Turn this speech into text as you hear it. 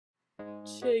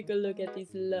Take a look at these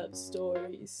love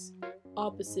stories.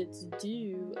 Opposites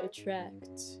do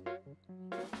attract.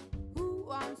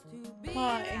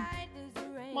 Hi,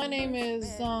 my name is,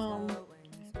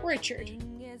 Richard.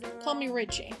 Call me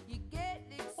Richie.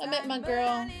 I met my girl.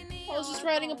 I was just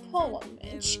writing a poem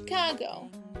in Chicago.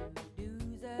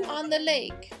 On the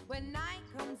lake.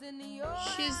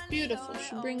 She's beautiful.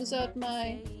 She brings out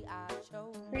my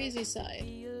crazy side.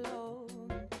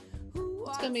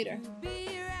 Let's go meet her.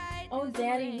 Oh,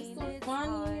 Daddy, you're so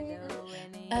funny.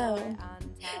 Oh,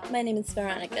 my name is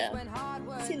Veronica.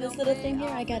 See this little thing here?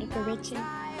 I got it for Richie.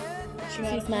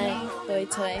 She's my boy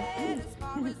toy.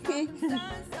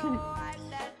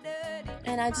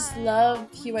 And I just love,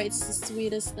 he writes the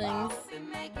sweetest things.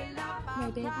 My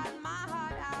baby.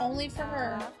 Only for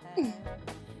her.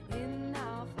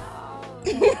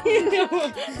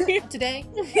 Today?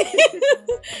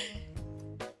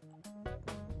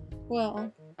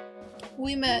 Well,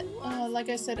 we met, like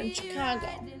I said, in Chicago.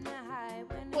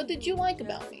 What did you like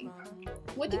about me?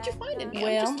 What did you find in me?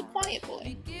 Well, I'm just a quiet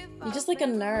boy. You're just like a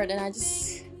nerd, and I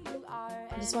just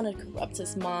wanted to corrupt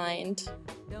his mind.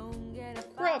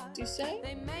 Corrupt, you say?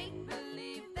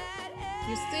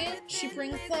 You see? She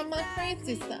brings out my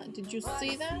crazy side. Did you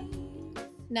see that?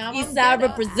 Now East I'm Side ghetto.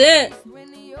 represent.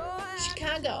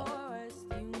 Chicago.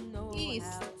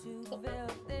 East.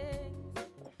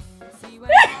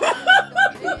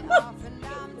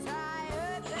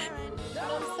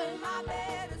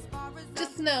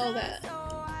 Just know that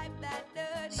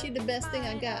she the best thing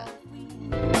I got.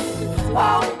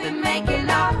 Won't be making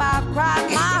up, I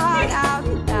cried my heart out.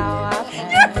 Now I've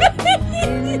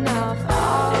had enough. Go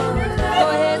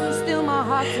ahead and steal my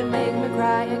heart to make me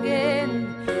cry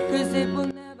again. Cause it will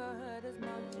never hurt as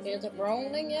much. Is it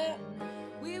rolling yet?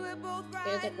 We were both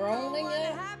Is it rolling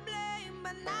yet?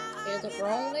 Is it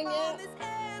rolling yet?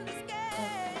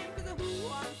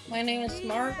 My name is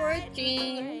Margaret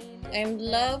Jean. I'm in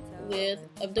love with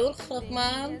Abdul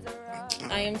Rahman.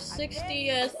 I am 60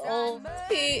 years old.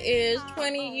 He is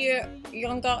 20 years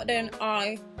younger than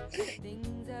I.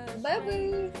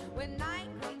 Bye-bye.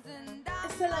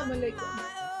 Assalamu alaikum.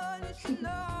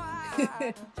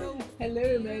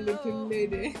 Hello, my little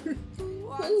lady.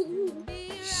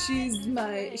 She's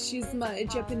my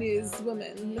Japanese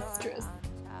woman mistress.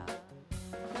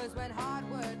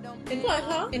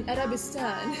 In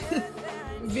Arabistan,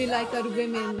 we like our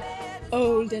women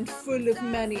old and full of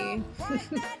money.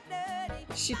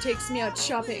 She takes me out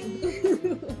shopping.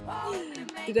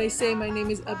 Did I say my name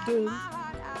is Abdul?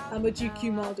 I'm a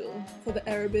GQ model for the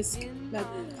Arabesque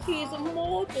magazine. He's a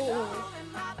model.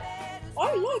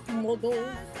 I like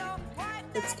models.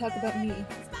 Let's talk about me.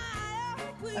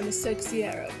 I'm a sexy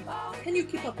Arab. Can you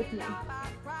keep up with me?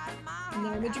 And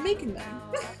now I'm a Jamaican man.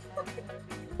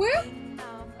 Well,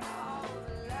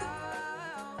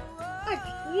 I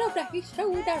love that he's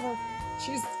so devil.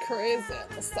 She's crazy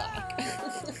in the sack.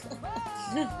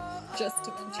 Just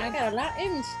to mention. I got a lot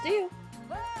in me still.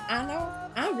 I know.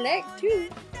 I'm black too.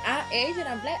 I'm Asian,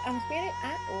 I'm black, I'm Spanish,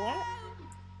 I'm white.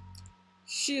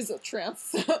 She's a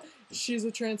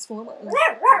transformer.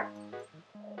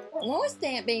 What's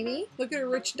that, baby? Look at her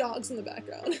rich dogs in the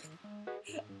background.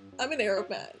 I'm an Arab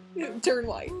man. Turn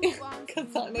white.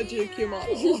 Cause I'm a GQ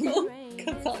model.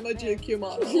 Cause I'm a GQ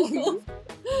model.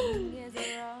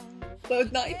 The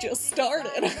night just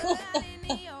started.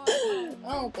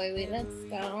 Oh, baby, let's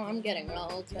go. I'm getting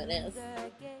old for this.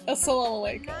 Assalamu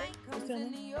alaikum. You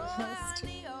feeling? Let's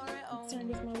start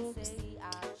with my looks.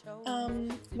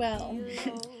 Well,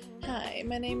 hi,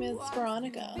 my name is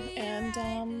Veronica, and,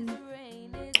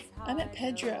 I met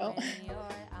Pedro.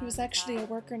 He was actually a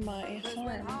worker in my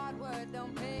farm.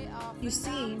 You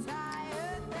see,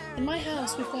 in my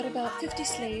house we've got about 50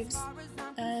 slaves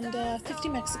and 50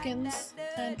 Mexicans,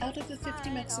 and out of the 50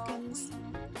 Mexicans,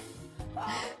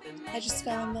 I just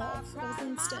fell in love. It was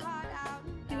instant.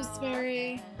 He was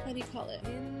very, how do you call it?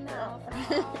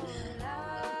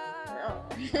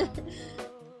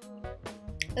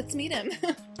 Let's meet him.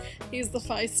 He's the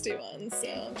feisty one,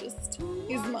 so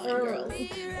he's mine, girl. Oh,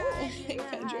 hey,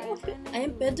 Pedro. I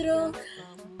am Pedro.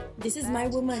 This is my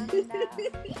woman.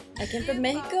 I came from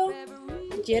Mexico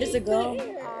years ago.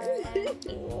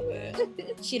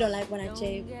 She don't like when I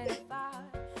shave.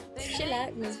 She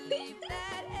like me.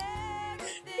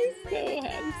 He's so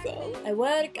handsome. I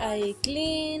work, I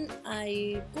clean,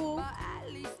 I cook.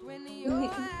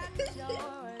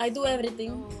 I do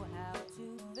everything.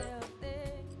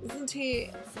 Isn't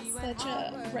he such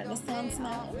a Renaissance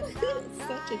man?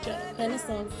 Such a gentleman.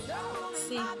 Renaissance.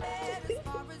 See.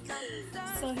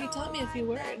 So he taught me a few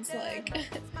words like,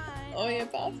 oye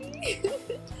papi.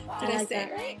 Did I say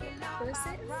it right? First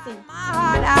sentence? My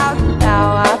heart out,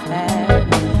 now I've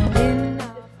had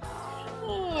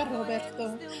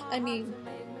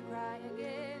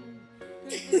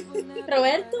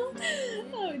Roberto?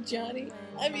 Oh, Johnny.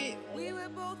 I mean,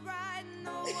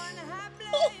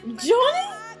 Johnny?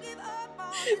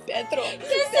 Pedro.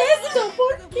 ¿Qué es esto?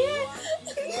 ¿Por qué?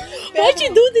 Why'd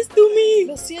you do this to me?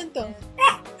 Lo siento.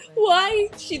 Why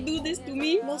she do this to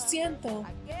me? Lo siento.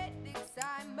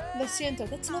 Lo siento.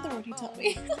 That's another word he taught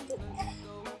me.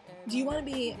 Do you want to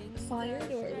be fired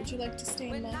or would you like to stay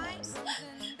in my house?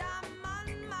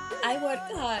 I work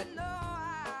hard.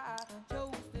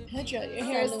 Pedro, your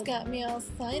hair's Salud. got me all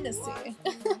sinusy.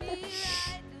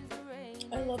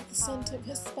 I love the scent of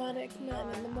Hispanic men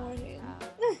in the morning.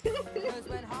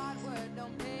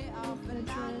 Oh,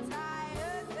 Pedro.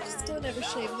 Just don't ever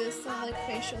shave this. I like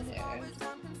facial hair.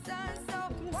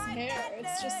 Look at his hair.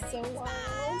 It's just so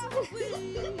wild.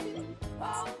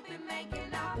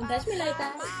 Don't touch me like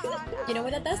that. You know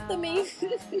what that does to me.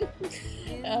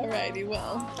 Alrighty,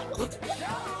 well.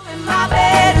 In my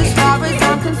bed, as far as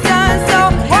I'm concerned, so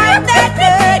wipe that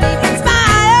dirty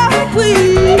smile,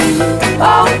 please.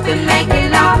 Oh, we've been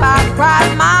making love, I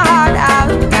cried my heart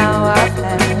out. Now I've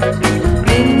had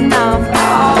enough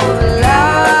of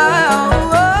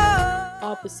love.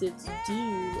 Opposites do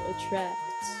attract.